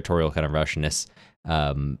like territorial kind of Russianness,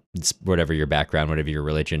 whatever your background, whatever your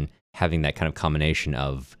religion, having that kind of combination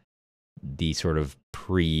of the sort of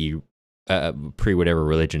pre whatever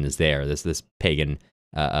religion is there, this pagan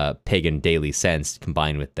daily sense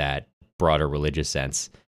combined with that broader religious sense,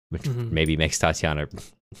 which maybe makes Tatiana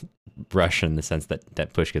Russian in the sense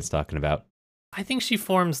that Pushkin's talking about. I think she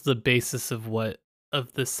forms the basis of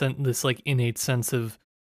this like innate sense of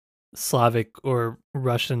Slavic or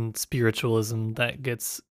Russian spiritualism that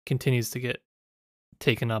continues to get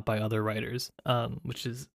taken up by other writers, which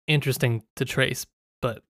is interesting to trace,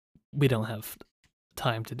 but we don't have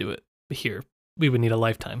time to do it here. we would need a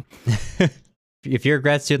lifetime. If you're a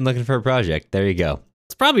grad student looking for a project, there you go.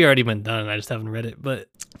 It's probably already been done. I just haven't read it, but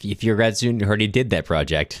If you're a grad student who already did that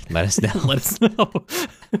project, let us know. let us know.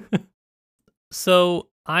 So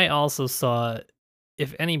I also saw,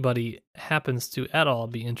 if anybody happens to at all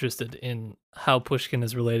be interested in how Pushkin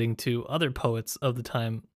is relating to other poets of the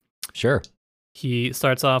time, Sure. he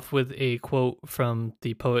starts off with a quote from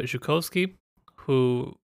the poet Zhukovsky,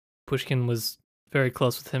 who Pushkin was very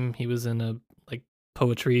close with him. He was in a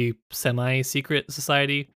poetry semi-secret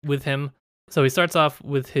society with him. So he starts off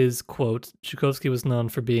with his quote. Zhukovsky was known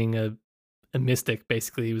for being a mystic,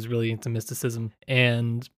 basically. He was really into mysticism.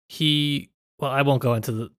 And I won't go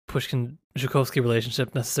into the Pushkin-Zhukovsky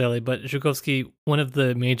relationship necessarily, but Zhukovsky, one of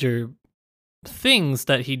the major things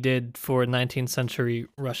that he did for 19th century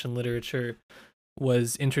Russian literature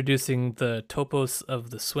was introducing the topos of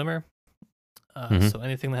the swimmer. So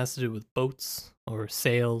anything that has to do with boats or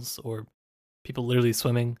sails or people literally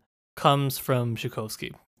swimming comes from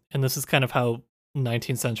Zhukovsky. And this is kind of how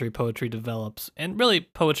 19th century poetry develops, and really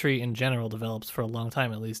poetry in general develops for a long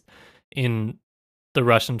time, at least in the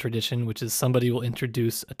Russian tradition, which is somebody will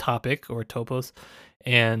introduce a topic or a topos,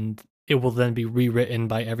 and it will then be rewritten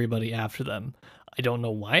by everybody after them. I don't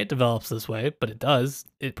know why it develops this way, but it does.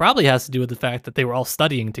 It probably has to do with the fact that they were all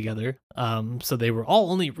studying together. So they were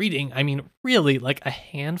all only reading, really like a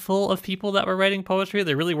handful of people that were writing poetry.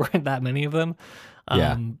 There really weren't that many of them.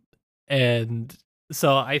 And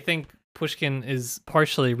so I think Pushkin is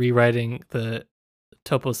partially rewriting the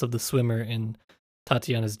topos of the swimmer in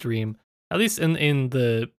Tatiana's Dream, at least in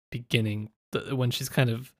the beginning, when she's got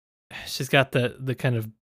the kind of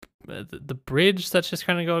the bridge that's just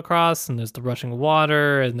kind of go across, and there's the rushing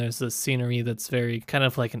water, and there's the scenery that's very kind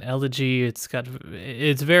of like an elegy. It's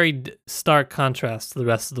very stark contrast to the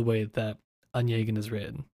rest of the way that Onegin is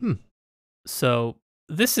written. So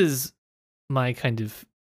this is my kind of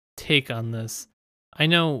take on this. I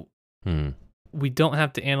know we don't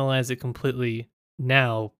have to analyze it completely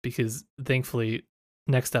now, because thankfully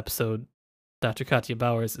next episode Dr. Katya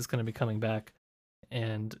Bowers is going to be coming back,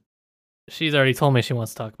 and she's already told me she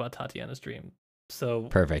wants to talk about Tatiana's Dream. So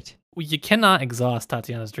Perfect. You cannot exhaust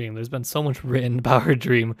Tatiana's Dream. There's been so much written about her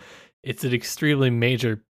dream. It's an extremely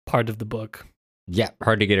major part of the book. Yeah,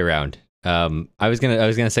 hard to get around. I was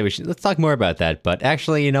gonna say let's talk more about that, but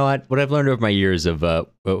actually, you know what I've learned over my years of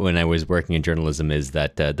when I was working in journalism is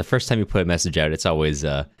that the first time you put a message out, it's always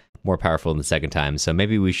more powerful than the second time. So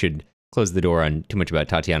maybe we should close the door on too much about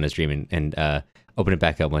Tatiana's Dream and open it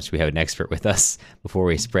back up once we have an expert with us before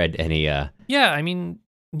we spread any. We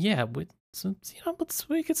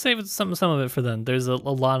could save some of it for then. There's a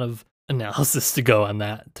lot of analysis to go on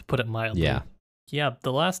that, to put it mildly. Yeah.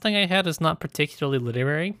 The last thing I had is not particularly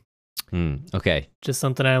literary. Okay. Just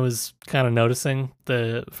something I was kind of noticing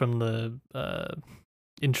from the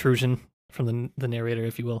intrusion from the narrator,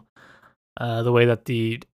 if you will. The way that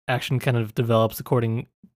the action kind of develops according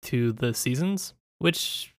to the seasons,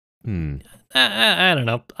 which I don't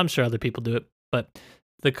know. I'm sure other people do it, but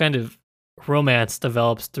the kind of romance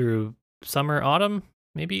develops through summer, autumn,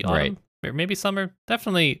 maybe autumn, right, or maybe summer.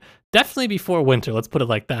 Definitely before winter. Let's put it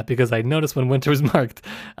like that, because I noticed when winter was marked,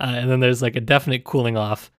 and then there's like a definite cooling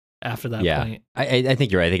off after that point. I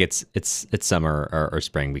think you're right. I think it's summer or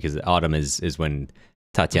spring, because autumn is when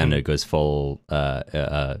Tatiana goes full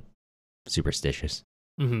superstitious.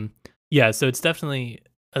 Yeah, so it's definitely,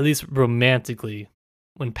 at least romantically,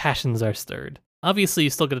 when passions are stirred. Obviously, you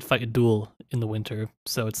still got to fight a duel in the winter,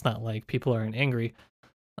 so it's not like people aren't angry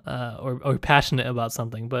or passionate about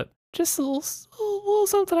something, but just a little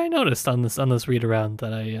something I noticed on this read around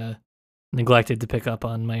that I neglected to pick up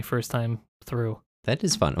on my first time through. That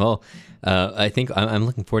is fun. Well, I think I'm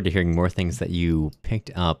looking forward to hearing more things that you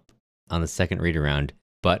picked up on the second read around.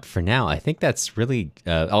 But for now, I think that's really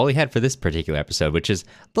all we had for this particular episode, which is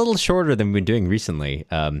a little shorter than we've been doing recently.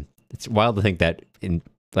 It's wild to think that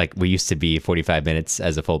we used to be 45 minutes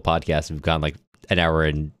as a full podcast. We've gone like an hour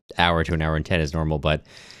to an hour and 10 as normal. But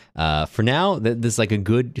for now, this is like a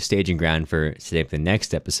good staging ground for today for the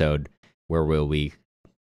next episode, where we'll be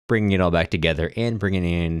bringing it all back together and bringing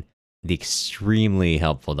in the extremely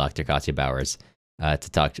helpful Dr. Katya Bowers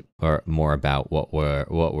to talk more about what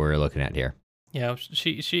we're looking at here. Yeah,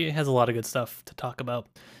 she has a lot of good stuff to talk about.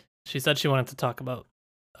 She said she wanted to talk about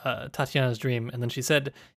Tatiana's Dream, and then she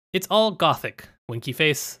said, it's all gothic, winky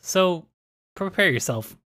face, so prepare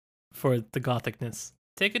yourself for the gothicness.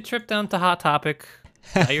 Take a trip down to Hot Topic,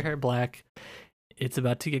 dye your hair black. It's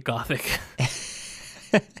about to get gothic.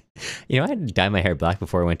 I had to dye my hair black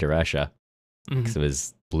before I went to Russia, because it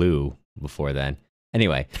was blue before then.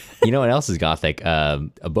 Anyway, you know what else is gothic? A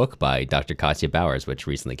book by Dr. Katya Bowers, which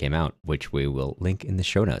recently came out, which we will link in the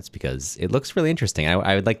show notes because it looks really interesting.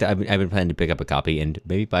 I would like to. I've been planning to pick up a copy, and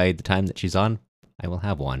maybe by the time that she's on, I will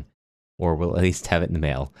have one, or we'll at least have it in the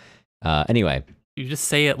mail. Anyway, you just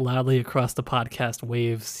say it loudly across the podcast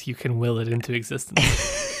waves. You can will it into existence.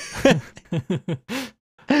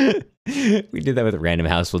 We did that with Random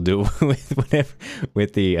House. We'll do it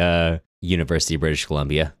with the University of British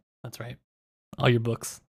Columbia. That's right. All your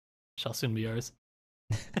books shall soon be ours.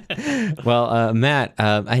 Well, Matt,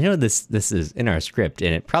 I know this is in our script,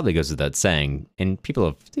 and it probably goes without saying. And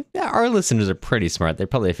our listeners are pretty smart. They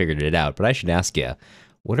probably figured it out. But I should ask you,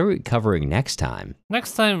 what are we covering next time?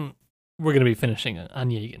 Next time, we're going to be finishing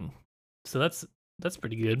Onegin. So that's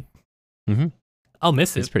pretty good. Mm-hmm. I'll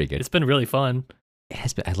miss it. It's pretty good. It's been really fun. It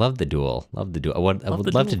has been. I love the duel. I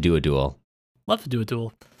would love to do a duel. Love to do a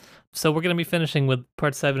duel. So we're going to be finishing with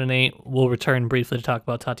parts 7 and 8. We'll return briefly to talk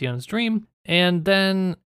about Tatiana's Dream. And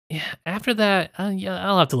then after that,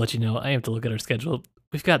 I'll have to let you know. I have to look at our schedule.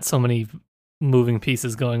 We've got so many moving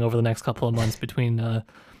pieces going over the next couple of months between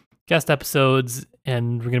guest episodes,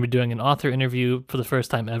 and we're going to be doing an author interview for the first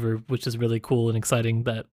time ever, which is really cool and exciting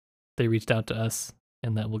that they reached out to us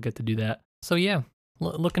and that we'll get to do that. So yeah,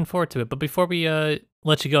 looking forward to it. But before we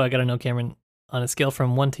let you go, I got to know, Cameron, on a scale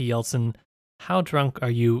from 1 to Yeltsin, how drunk are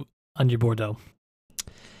you on your Bordeaux?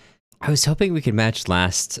 I was hoping we could match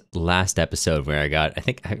last episode where I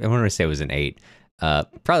want to say it was an 8.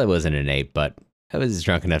 Probably wasn't an 8, but I was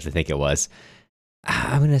drunk enough to think it was.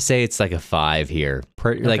 I'm going to say it's like a 5 here.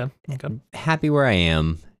 Okay. Happy where I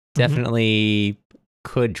am. Definitely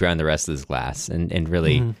could drown the rest of this glass and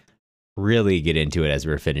really, really get into it as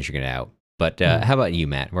we're finishing it out. But how about you,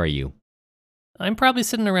 Matt? Where are you? I'm probably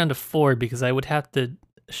sitting around a 4 because I would have to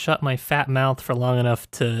shut my fat mouth for long enough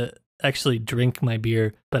to actually drink my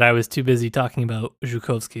beer, but I was too busy talking about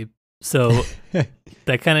Zhukovsky. So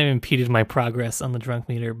that kind of impeded my progress on the drunk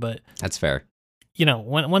meter, but that's fair. You know,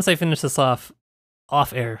 once I finish this off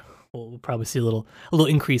air, we'll probably see a little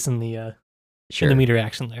increase in the in the meter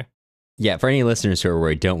action there. Yeah, for any listeners who are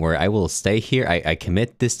worried, don't worry. I will stay here. I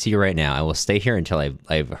commit this to you right now. I will stay here until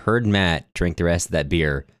I've heard Matt drink the rest of that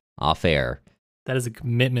beer off air. That is a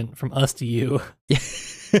commitment from us to you.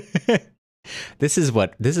 This is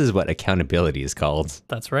what accountability is called.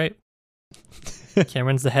 That's right.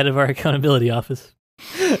 Cameron's the head of our accountability office.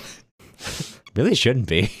 Really shouldn't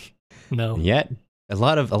be. No. Yet a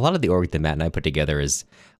lot of the org that Matt and I put together is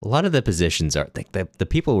a lot of the positions are the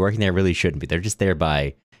people working there really shouldn't be. They're just there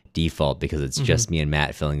by default because it's just me and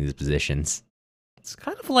Matt filling these positions. It's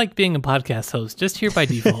kind of like being a podcast host, just here by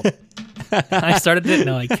default. I started it,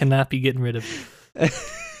 now I cannot be getting rid of it.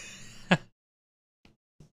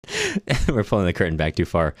 We're pulling the curtain back too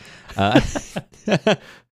far. Edit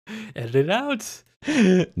it out.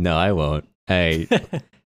 No, I won't. I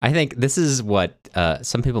think this is what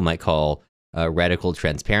some people might call radical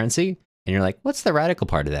transparency. And you're like, what's the radical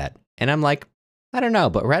part of that? And I'm like, I don't know,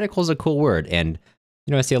 but radical is a cool word. And,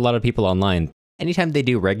 you know, I see a lot of people online, anytime they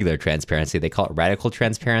do regular transparency, they call it radical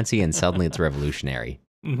transparency, and suddenly it's revolutionary.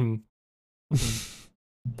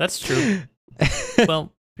 That's true.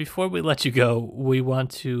 Well, before we let you go, we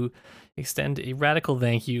want to extend a radical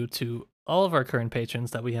thank you to all of our current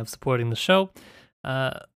patrons that we have supporting the show.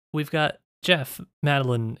 We've got Jeff,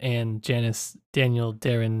 Madeline, Ann, Janice, Daniel,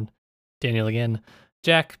 Darren, Daniel again,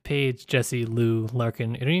 Jack, Paige, Jesse, Lou,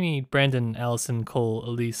 Larkin, Irini, Brandon, Allison, Cole,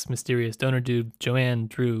 Elise, Mysterious Donor Dude, Joanne,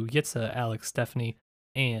 Drew, Yitza, Alex, Stephanie,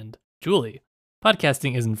 and Julie.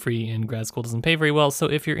 Podcasting isn't free and grad school doesn't pay very well, so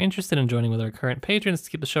if you're interested in joining with our current patrons to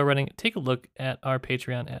keep the show running, take a look at our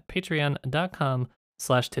Patreon at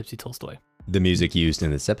patreon.com/tipsytolstoy. The music used in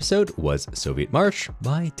this episode was Soviet March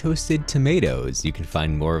by Toasted Tomatoes. You can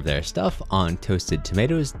find more of their stuff on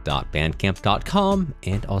toastedtomatoes.bandcamp.com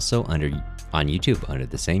and also on YouTube under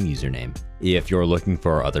the same username. If you're looking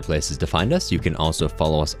for other places to find us, you can also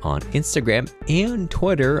follow us on Instagram and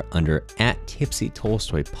Twitter under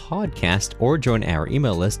 @TipsyTolstoyPodcast or join our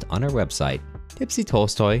email list on our website,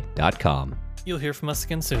 tipsytolstoy.com. You'll hear from us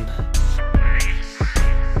again soon.